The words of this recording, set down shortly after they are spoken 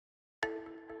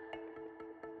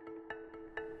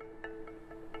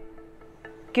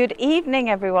Good evening,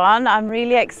 everyone. I'm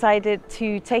really excited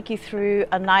to take you through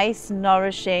a nice,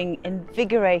 nourishing,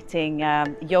 invigorating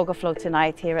yoga flow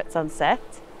tonight here at sunset.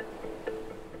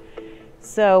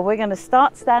 So we're going to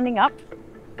start standing up.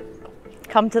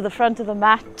 Come to the front of the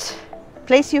mat.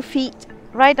 Place your feet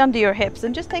right under your hips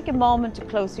and just take a moment to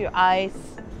close your eyes.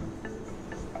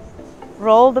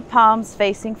 Roll the palms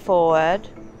facing forward.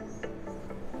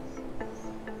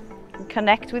 And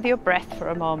connect with your breath for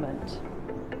a moment.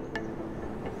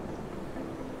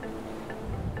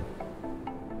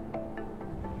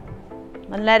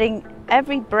 And letting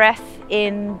every breath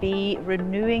in be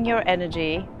renewing your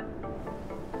energy.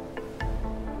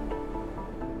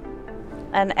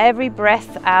 And every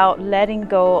breath out, letting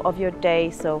go of your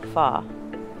day so far.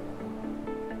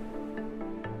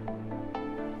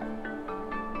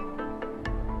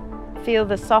 Feel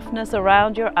the softness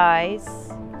around your eyes.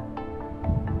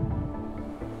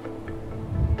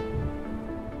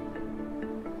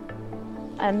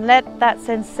 And let that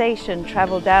sensation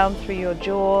travel down through your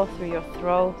jaw, through your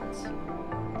throat,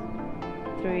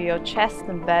 through your chest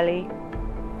and belly,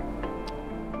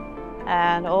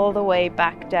 and all the way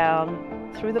back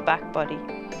down through the back body.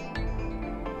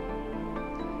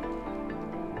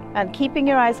 And keeping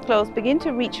your eyes closed, begin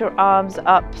to reach your arms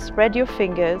up, spread your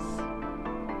fingers.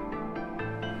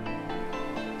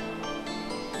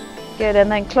 Good,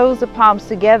 and then close the palms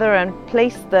together and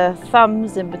place the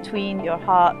thumbs in between your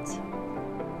heart,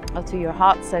 or to your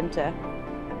heart center,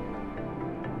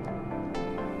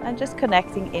 and just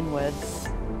connecting inwards.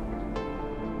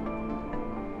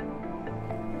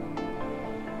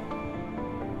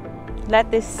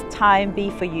 Let this time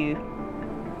be for you.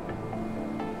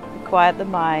 Quiet the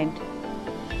mind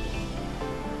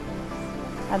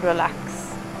and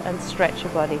relax and stretch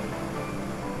your body.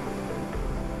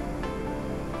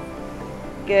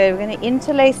 Good, we're going to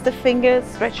interlace the fingers,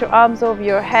 stretch your arms over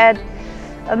your head,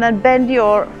 and then bend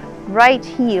your right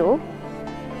heel.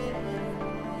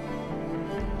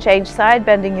 Change side,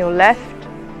 bending your left.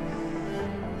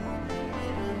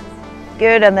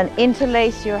 Good, and then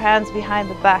interlace your hands behind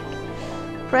the back.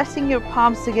 Pressing your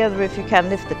palms together if you can.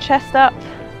 Lift the chest up,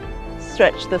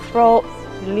 stretch the throat,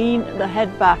 lean the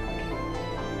head back.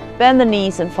 Bend the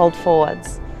knees and fold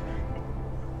forwards.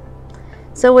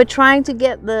 So we're trying to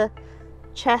get the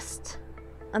chest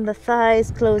and the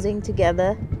thighs closing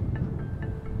together.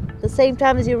 At the same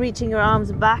time as you're reaching your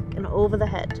arms back and over the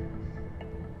head.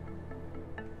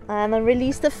 And then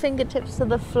release the fingertips to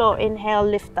the floor. Inhale,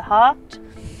 lift the heart.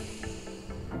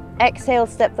 Exhale,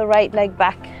 step the right leg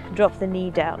back, drop the knee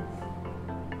down.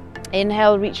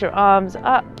 Inhale, reach your arms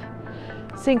up.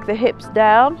 Sink the hips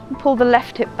down and pull the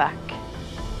left hip back.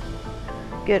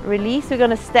 Good, release. We're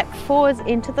going to step forwards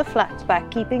into the flat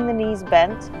back, keeping the knees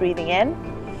bent, breathing in.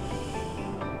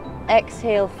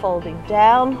 Exhale, folding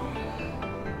down.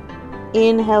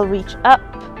 Inhale, reach up.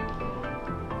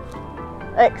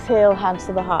 Exhale, hands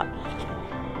to the heart.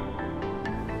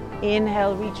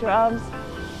 Inhale, reach your arms.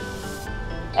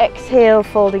 Exhale,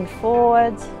 folding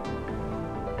forward.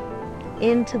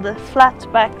 Into the flat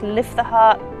back, lift the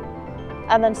heart.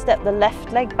 And then step the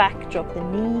left leg back, drop the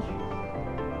knee.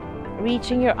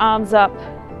 Reaching your arms up.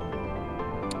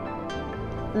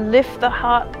 Lift the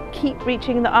heart, keep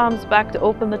reaching the arms back to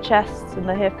open the chest and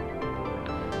the hip.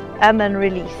 And then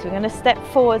release. We're going to step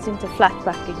forwards into flat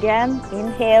back again.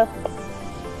 Inhale.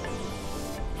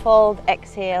 Fold,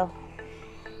 exhale.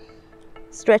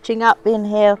 Stretching up,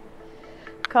 inhale.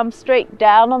 Come straight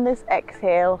down on this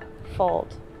exhale,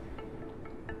 fold.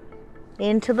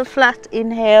 Into the flat,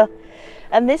 inhale.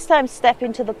 And this time step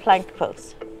into the plank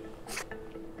pose.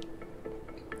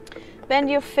 Bend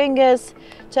your fingers,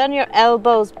 turn your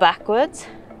elbows backwards,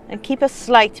 and keep a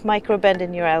slight micro bend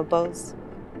in your elbows.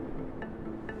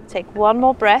 Take one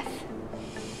more breath,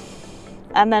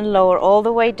 and then lower all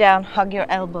the way down, hug your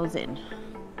elbows in.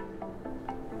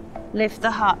 Lift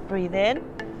the heart, breathe in.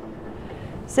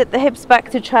 Sit the hips back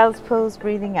to child's pose,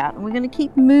 breathing out. And we're going to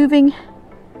keep moving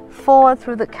forward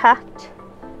through the cat.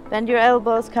 Bend your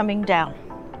elbows, coming down.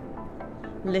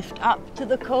 Lift up to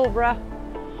the cobra,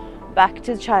 back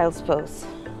to child's pose.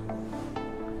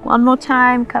 One more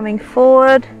time, coming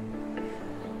forward,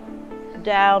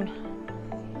 down,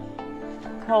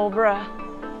 cobra,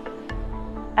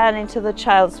 and into the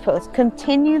child's pose.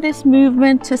 Continue this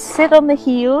movement to sit on the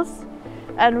heels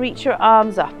and reach your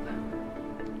arms up.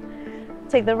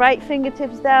 Take the right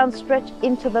fingertips down, stretch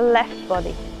into the left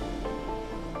body.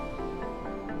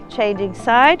 Changing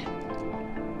side.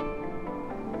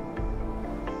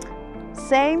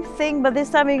 Same thing, but this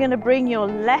time you're going to bring your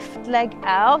left leg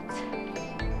out.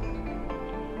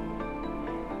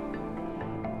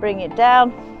 Bring it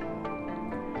down.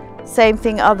 Same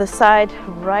thing other side,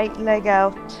 right leg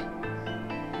out.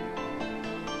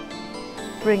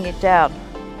 Bring it down.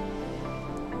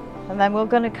 And then we're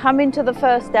going to come into the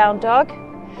first down dog.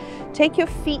 Take your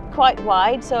feet quite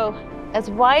wide, so as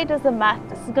wide as the mat.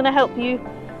 This is going to help you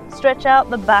stretch out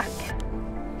the back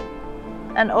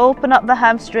and open up the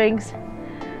hamstrings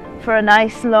for a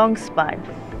nice long spine.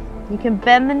 You can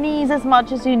bend the knees as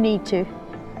much as you need to.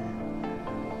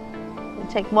 You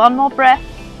take one more breath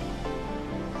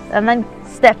and then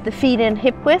step the feet in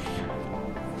hip width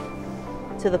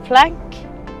to the plank.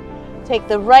 Take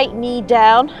the right knee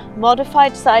down,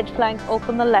 modified side plank,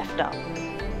 open the left arm.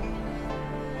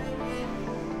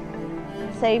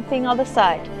 Same thing other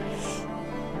side.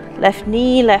 Left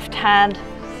knee, left hand,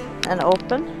 and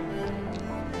open.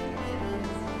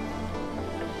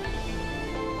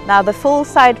 Now the full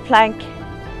side plank,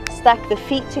 stack the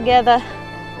feet together.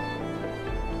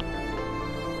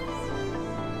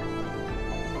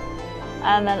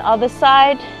 And then other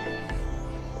side.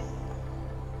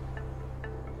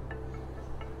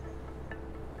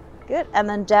 Good, and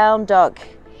then down dog.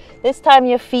 This time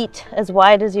your feet as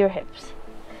wide as your hips.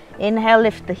 Inhale,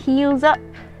 lift the heels up.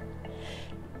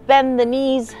 Bend the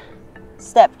knees,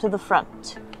 step to the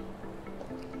front.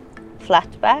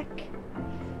 Flat back.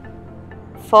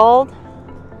 Fold.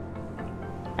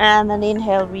 And then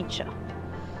inhale, reach up.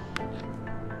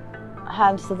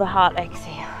 Hands to the heart,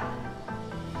 exhale.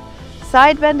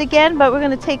 Side bend again, but we're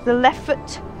going to take the left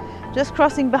foot just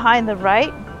crossing behind the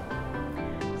right.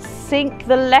 Sink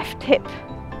the left hip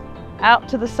out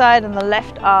to the side and the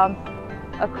left arm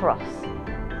across.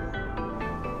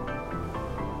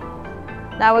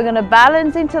 Now we're going to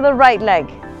balance into the right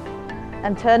leg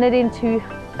and turn it into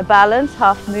a balance,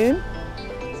 half moon.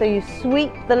 So you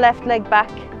sweep the left leg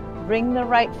back, bring the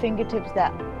right fingertips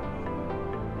down.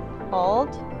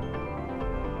 Hold.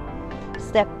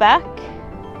 Step back.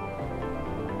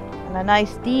 And a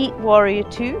nice deep warrior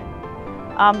two.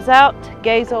 Arms out,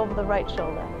 gaze over the right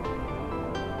shoulder.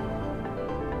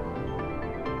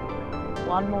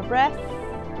 One more breath.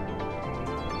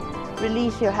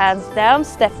 Release your hands down,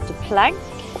 step to plank.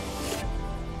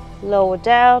 Lower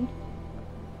down.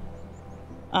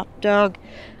 Up dog.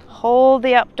 Hold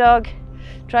the up dog.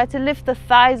 Try to lift the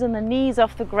thighs and the knees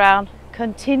off the ground.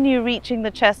 Continue reaching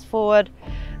the chest forward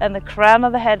and the crown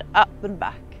of the head up and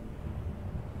back.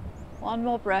 One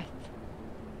more breath.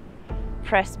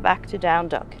 Press back to down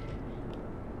dog.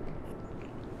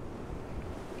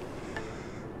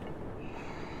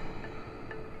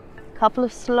 Couple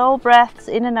of slow breaths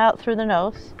in and out through the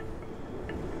nose.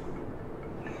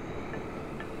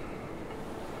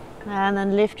 And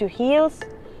then lift your heels,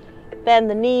 bend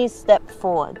the knees, step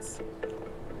forwards.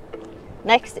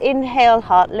 Next inhale,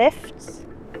 heart lifts.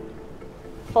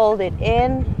 Fold it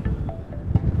in.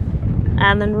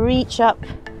 And then reach up,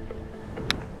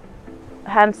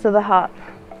 hands to the heart.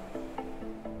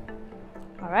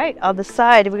 All right, other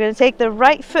side. We're going to take the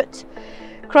right foot,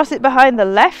 cross it behind the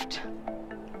left.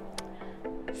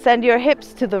 Send your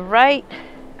hips to the right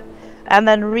and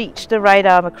then reach the right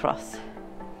arm across.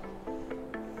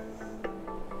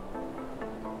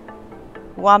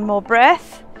 One more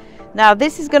breath. Now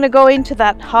this is going to go into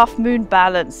that half moon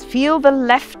balance. Feel the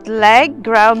left leg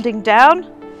grounding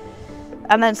down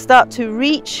and then start to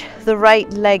reach the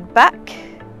right leg back,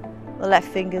 the left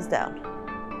fingers down.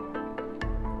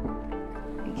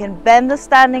 You can bend the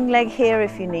standing leg here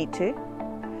if you need to.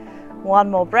 One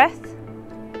more breath.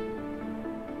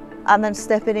 And then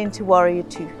step it into warrior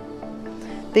two.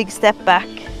 Big step back.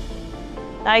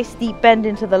 Nice deep bend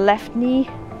into the left knee.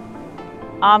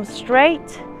 Arms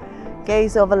straight.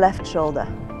 Gaze over left shoulder.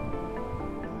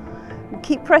 And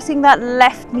keep pressing that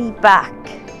left knee back.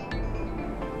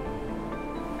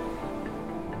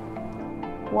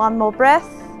 One more breath.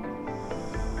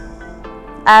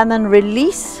 And then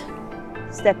release.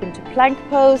 Step into plank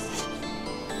pose.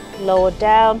 Lower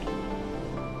down.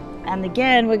 And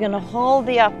again, we're going to hold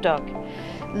the up dog.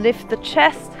 Lift the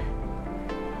chest.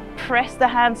 Press the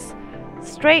hands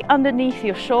straight underneath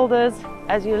your shoulders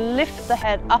as you lift the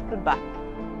head up and back.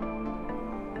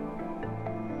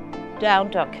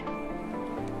 Down dog.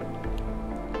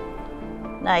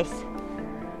 Nice.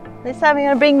 This time we're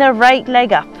going to bring the right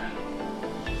leg up.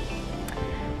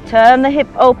 Turn the hip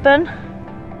open.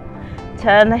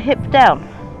 Turn the hip down.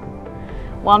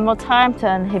 One more time,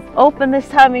 turn the hip open. This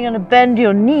time you're going to bend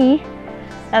your knee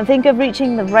and think of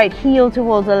reaching the right heel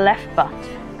towards the left butt.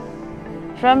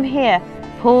 From here,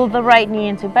 pull the right knee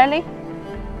into belly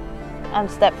and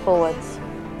step forwards.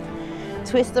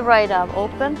 Twist the right arm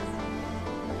open.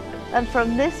 And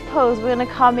from this pose, we're going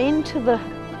to come into the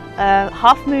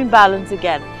half moon balance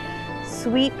again.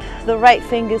 Sweep the right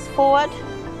fingers forward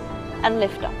and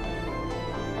lift up.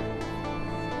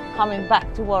 Coming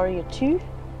back to warrior two.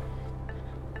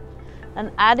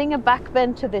 And adding a back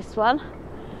bend to this one.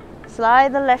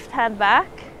 Slide the left hand back.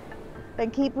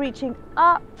 Then keep reaching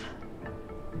up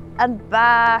and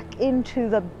back into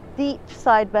the deep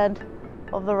side bend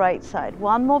of the right side.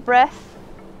 One more breath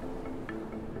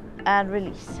and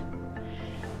release.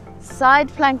 Side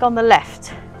plank on the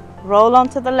left. Roll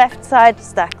onto the left side,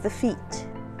 stack the feet.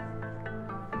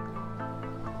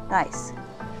 Nice.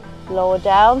 Lower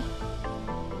down.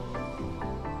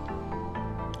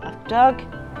 Up dog.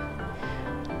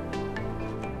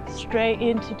 Straight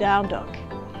into down dog.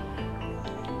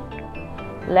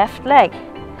 Left leg.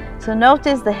 So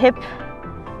notice the hip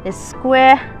is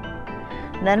square.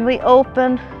 Then we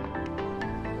open,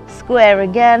 square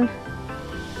again,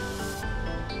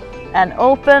 and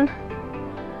open.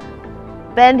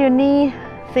 Bend your knee,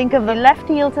 think of the left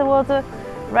heel towards the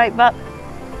right butt.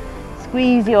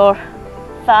 Squeeze your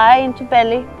thigh into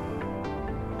belly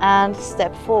and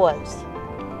step forwards.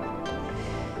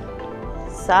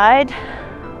 Side,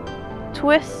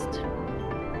 twist,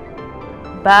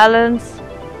 balance,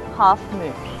 half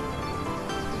moon.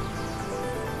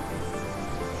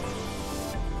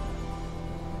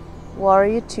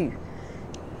 Warrior two,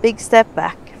 big step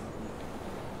back.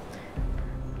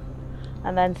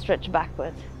 And then stretch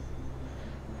backwards.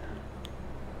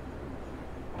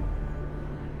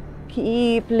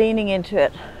 Keep leaning into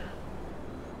it.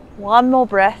 One more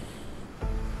breath.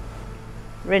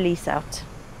 Release out.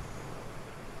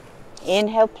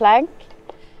 Inhale, plank.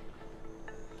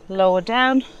 Lower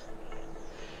down.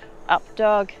 Up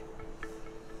dog.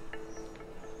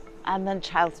 And then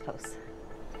child's pose.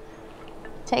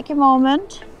 Take a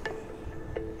moment.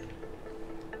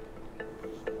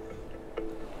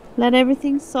 Let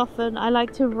everything soften. I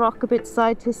like to rock a bit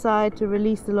side to side to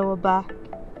release the lower back.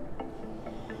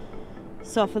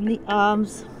 Soften the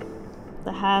arms,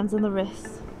 the hands and the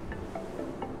wrists.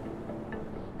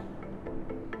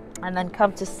 And then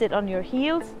come to sit on your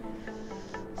heels.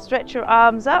 Stretch your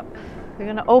arms up. You're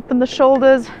going to open the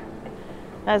shoulders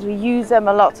as we use them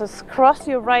a lot. So cross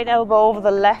your right elbow over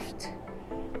the left.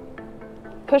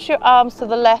 Push your arms to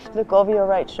the left, look over your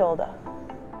right shoulder.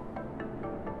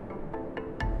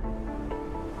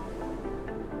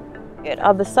 Good,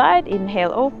 other side,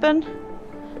 inhale, open,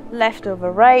 left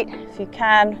over right. If you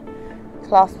can,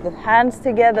 clasp the hands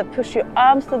together, push your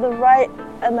arms to the right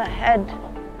and the head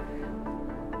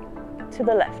to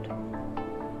the left.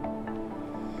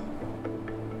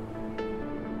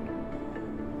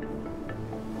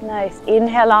 Nice,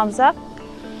 inhale, arms up.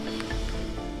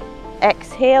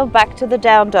 Exhale, back to the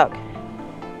down dog.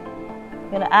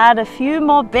 We're gonna add a few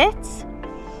more bits.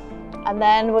 And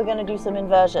then we're going to do some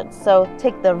inversions. So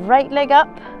take the right leg up,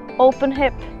 open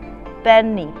hip,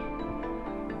 bend knee.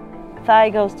 Thigh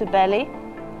goes to belly.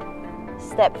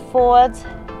 Step forwards,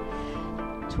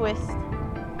 twist.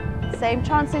 Same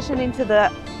transition into the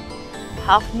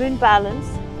half moon balance.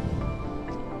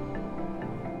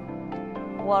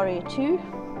 Warrior two.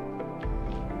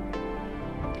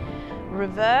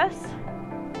 Reverse.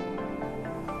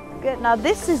 Good, now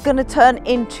this is going to turn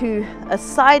into a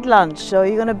side lunge. So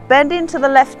you're going to bend into the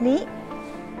left knee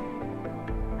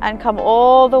and come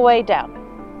all the way down.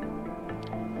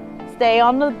 Stay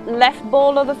on the left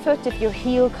ball of the foot if your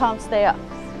heel can't stay up.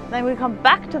 Then we come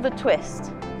back to the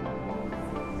twist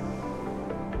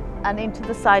and into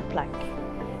the side plank.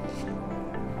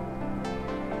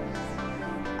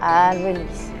 And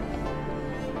release.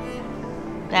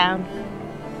 Down,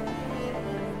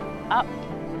 up,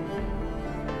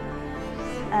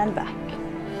 and back.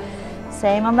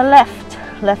 Same on the left.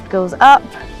 Left goes up,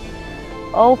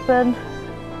 open,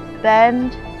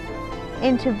 bend,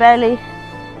 into belly,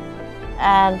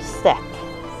 and step.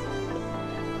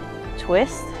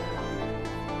 Twist,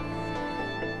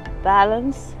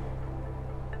 balance,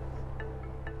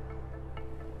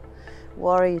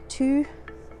 warrior two,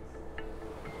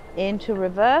 into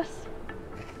reverse.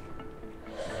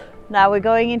 Now we're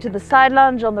going into the side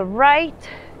lunge on the right.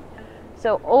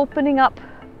 So opening up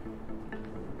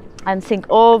and sink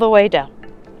all the way down.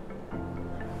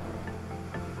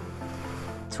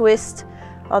 Twist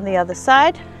on the other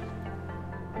side.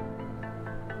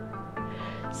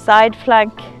 Side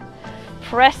plank.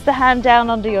 Press the hand down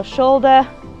under your shoulder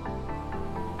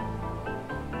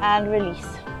and release.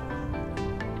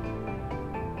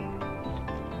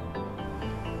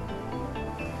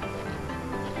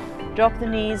 Drop the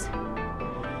knees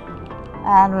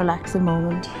and relax a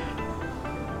moment.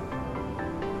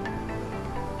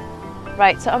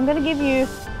 Right, so I'm going to give you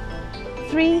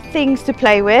 3 things to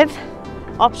play with.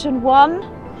 Option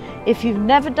 1, if you've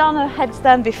never done a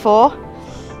headstand before,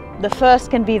 The first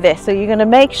can be this. So you're going to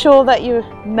make sure that you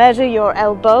measure your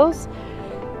elbows,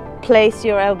 place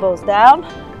your elbows down.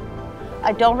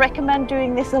 I don't recommend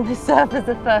doing this on the surface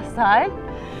the first time.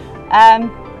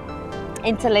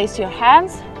 Interlace your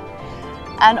hands,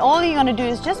 and all you're going to do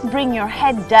is just bring your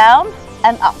head down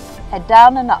and up, head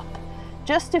down and up,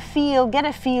 just to get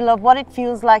a feel of what it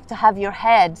feels like to have your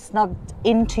head snugged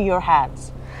into your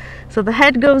hands. So the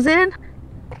head goes in,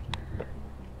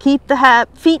 keep the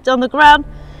feet on the ground,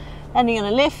 and you're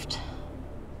going to lift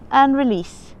and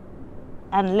release,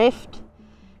 and lift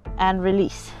and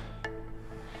release,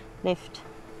 lift,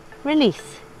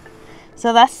 release.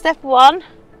 So that's step one.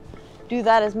 Do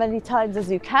that as many times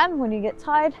as you can. When you get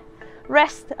tired,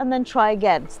 rest and then try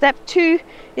again. Step two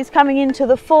is coming into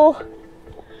the full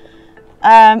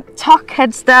tuck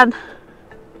headstand,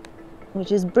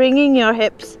 which is bringing your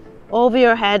hips over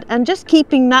your head and just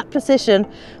keeping that position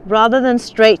rather than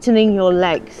straightening your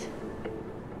legs.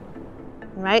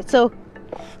 Right, so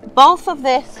both of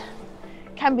this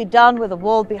can be done with a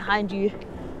wall behind you,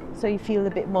 so you feel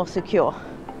a bit more secure.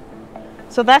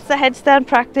 So that's the headstand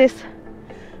practice.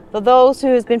 For those who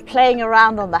has been playing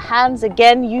around on the hands,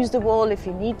 again, use the wall if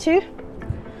you need to.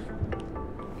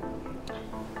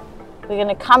 We're going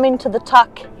to come into the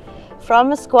tuck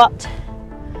from a squat.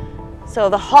 So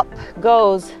the hop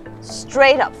goes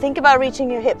straight up. Think about reaching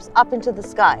your hips up into the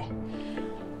sky.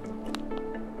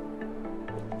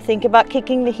 Think about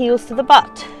kicking the heels to the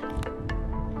butt.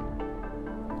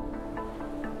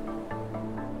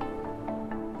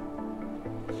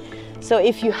 So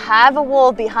if you have a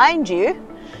wall behind you,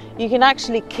 you can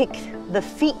actually kick the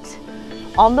feet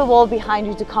on the wall behind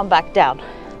you to come back down.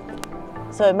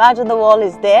 So imagine the wall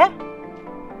is there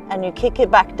and you kick it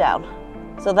back down.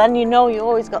 So then you know you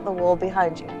always got the wall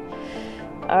behind you.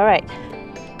 All right.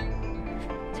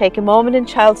 Take a moment in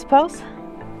child's pose.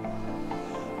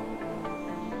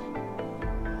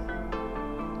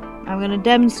 I'm going to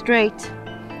demonstrate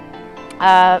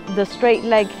the straight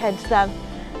leg headstand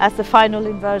as the final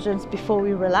inversions before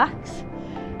we relax.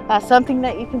 That's something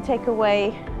that you can take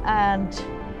away and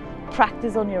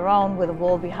practice on your own with a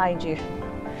wall behind you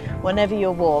whenever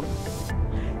you're warm.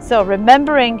 So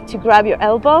remembering to grab your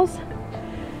elbows,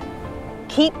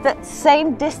 keep the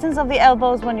same distance of the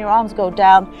elbows when your arms go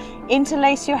down,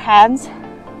 interlace your hands,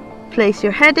 place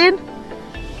your head in,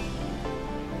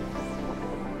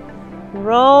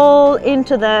 roll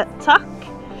into the tuck,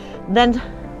 then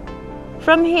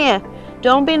from here,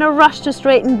 don't be in a rush to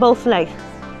straighten both legs.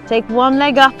 Take one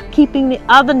leg up, keeping the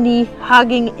other knee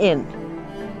hugging in.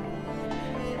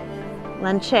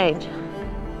 Then change.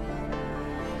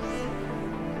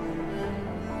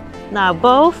 Now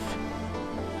both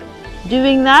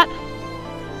doing that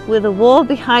with a wall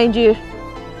behind you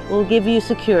will give you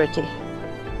security.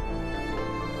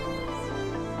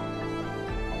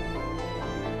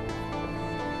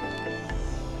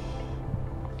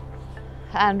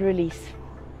 And release.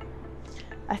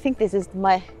 I think this is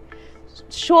my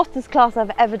shortest class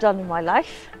I've ever done in my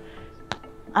life,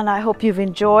 and I hope you've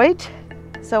enjoyed.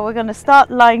 So we're going to start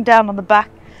lying down on the back,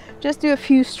 just do a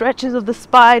few stretches of the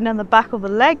spine and the back of the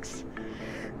legs,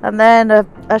 and then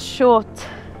a short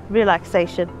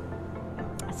relaxation.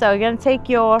 So you're going to take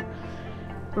your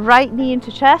right knee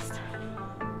into chest,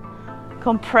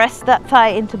 compress that thigh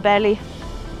into belly,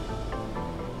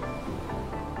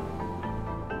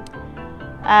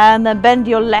 and then bend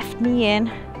your left knee in,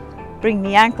 bring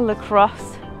the ankle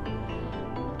across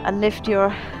and lift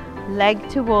your leg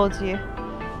towards you.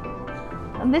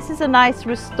 And this is a nice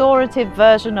restorative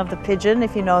version of the pigeon,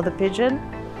 if you know the pigeon.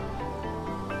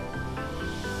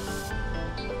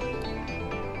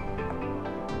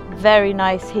 Very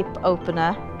nice hip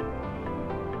opener.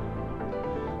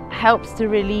 Helps to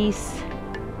release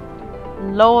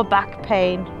lower back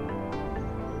pain.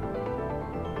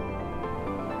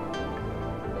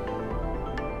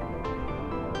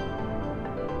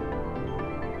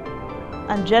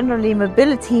 And generally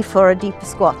mobility for a deeper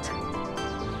squat.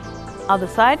 Other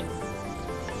side.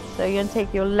 So you're going to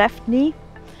take your left knee,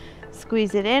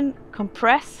 squeeze it in,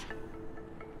 compress.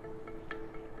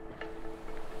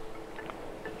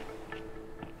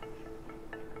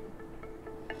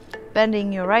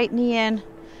 Bending your right knee in,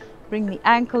 bring the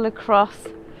ankle across,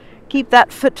 keep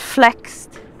that foot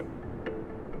flexed,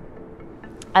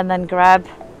 and then grab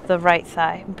the right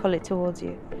thigh and pull it towards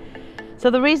you. So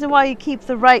the reason why you keep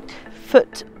the right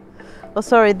foot,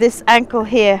 this ankle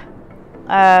here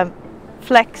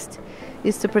flexed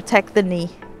is to protect the knee.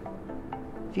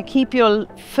 If you keep your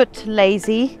foot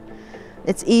lazy,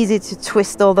 it's easy to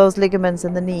twist all those ligaments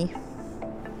in the knee,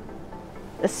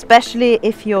 especially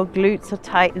if your glutes are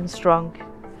tight and strong.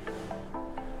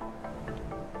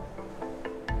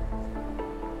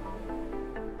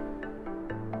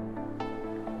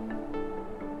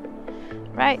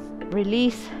 Right,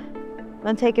 release.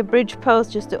 Then take a bridge pose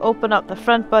just to open up the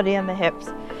front body and the hips.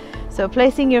 So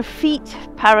placing your feet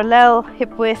parallel,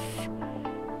 hip width,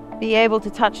 be able to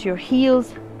touch your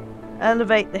heels,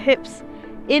 elevate the hips,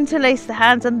 interlace the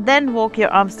hands, and then walk your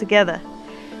arms together.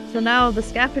 So now the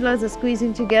scapulas are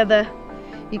squeezing together.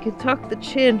 You can tuck the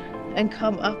chin and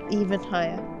come up even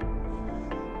higher.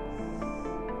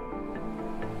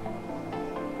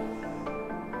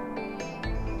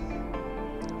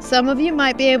 Some of you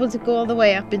might be able to go all the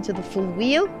way up into the full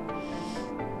wheel,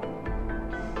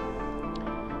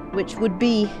 which would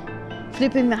be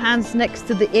flipping the hands next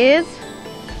to the ears,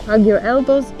 hug your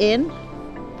elbows in,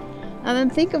 and then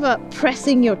think about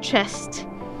pressing your chest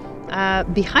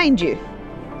behind you.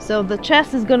 So the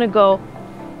chest is going to go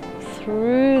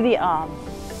through the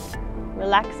arms,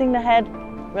 relaxing the head,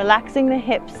 relaxing the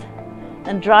hips,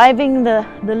 and driving the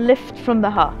lift from the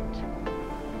heart.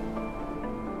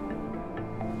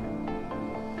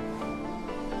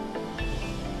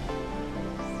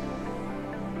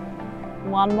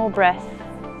 One more breath.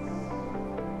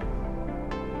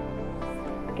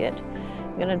 Good.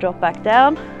 I'm going to drop back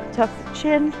down, tuck the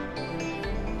chin,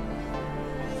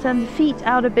 send the feet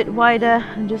out a bit wider,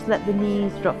 and just let the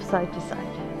knees drop side to side.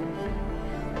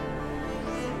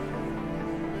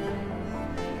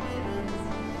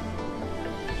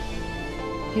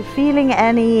 If you're feeling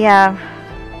any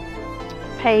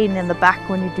pain in the back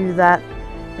when you do that,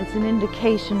 it's an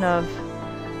indication of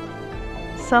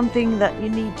something that you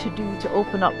need to do to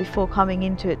open up before coming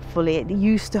into it fully. It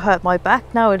used to hurt my back,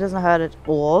 now it doesn't hurt at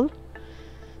all.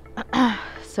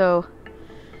 So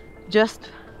just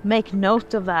make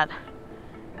note of that.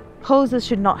 Poses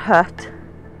should not hurt.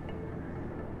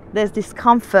 There's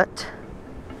discomfort,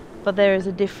 but there is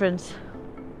a difference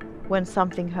when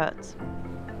something hurts.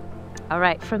 All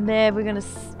right, from there we're gonna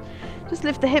just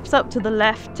lift the hips up to the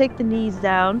left, take the knees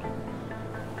down,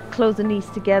 close the knees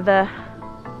together,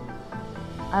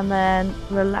 and then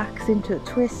relax into a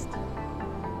twist.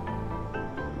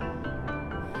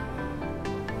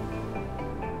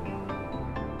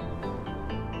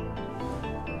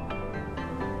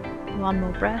 One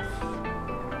more breath.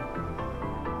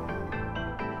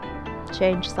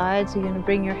 Change sides, you're going to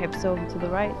bring your hips over to the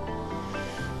right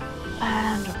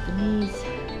and drop the knees.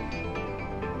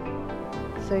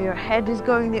 So your head is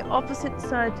going the opposite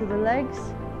side to the legs.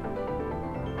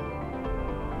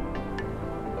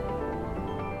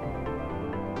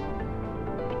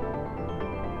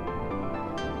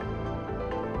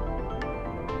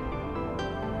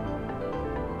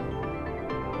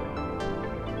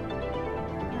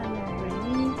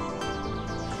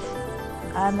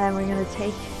 And then we're going to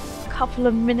take a couple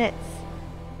of minutes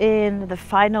in the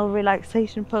final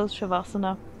relaxation pose,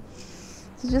 Shavasana.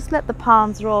 So just let the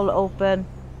palms roll open,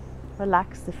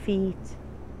 relax the feet,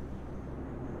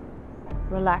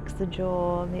 relax the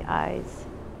jaw and the eyes.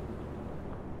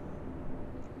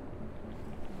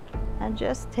 And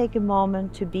just take a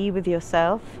moment to be with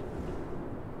yourself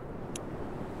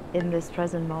in this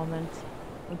present moment,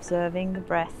 observing the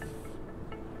breath.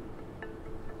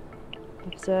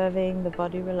 Observing the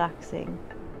body relaxing,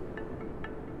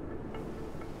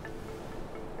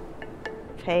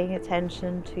 paying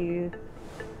attention to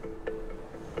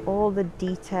all the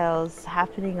details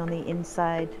happening on the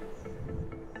inside,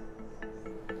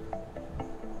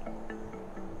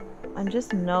 and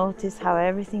just notice how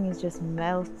everything is just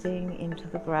melting into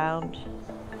the ground.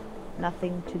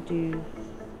 Nothing to do,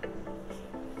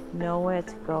 nowhere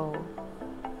to go,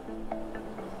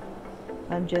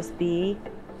 and just be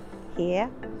here,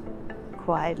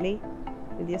 quietly,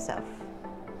 with yourself.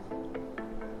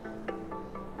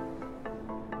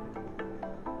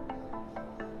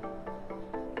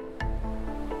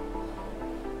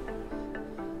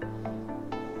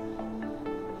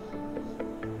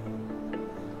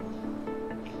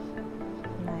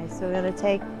 Nice, so we're going to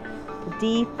take a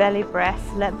deep belly breath,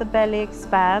 let the belly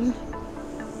expand.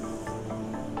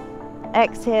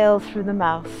 Exhale through the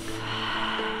mouth.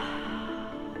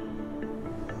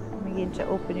 Begin to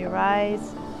open your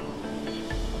eyes,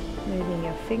 moving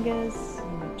your fingers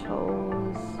and your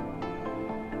toes.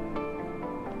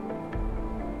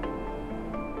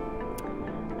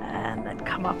 And then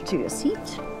come up to your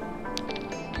seat.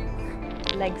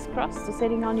 Legs crossed, so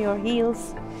sitting on your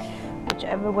heels,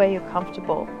 whichever way you're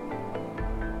comfortable.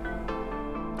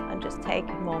 And just take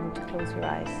a moment to close your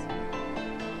eyes.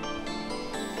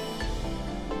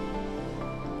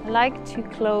 I like to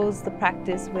close the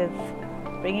practice with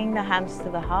bringing the hands to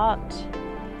the heart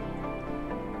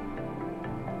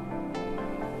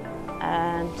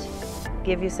and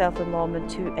give yourself a moment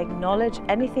to acknowledge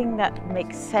anything that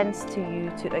makes sense to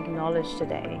you to acknowledge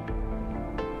today.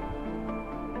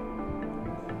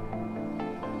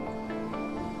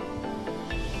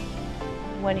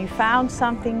 when you found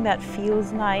something that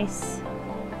feels nice,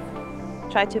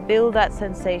 try to build that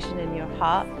sensation in your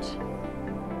heart.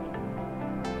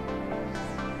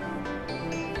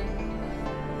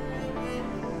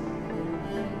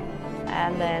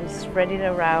 And then spread it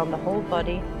around the whole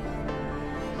body.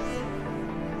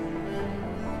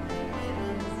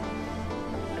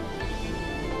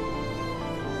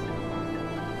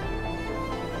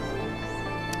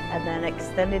 And then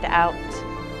extend it out.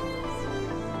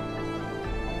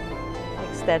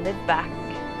 Extend it back.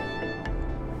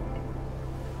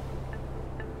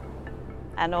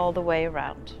 And all the way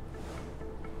around.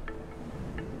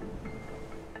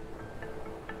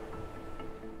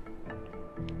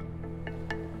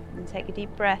 And take a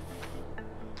deep breath.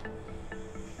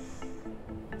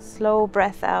 Slow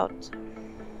breath out.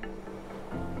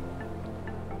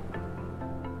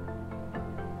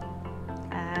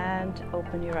 And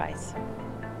open your eyes.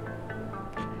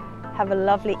 Have a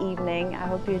lovely evening. I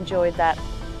hope you enjoyed that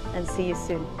and see you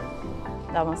soon.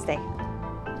 Namaste.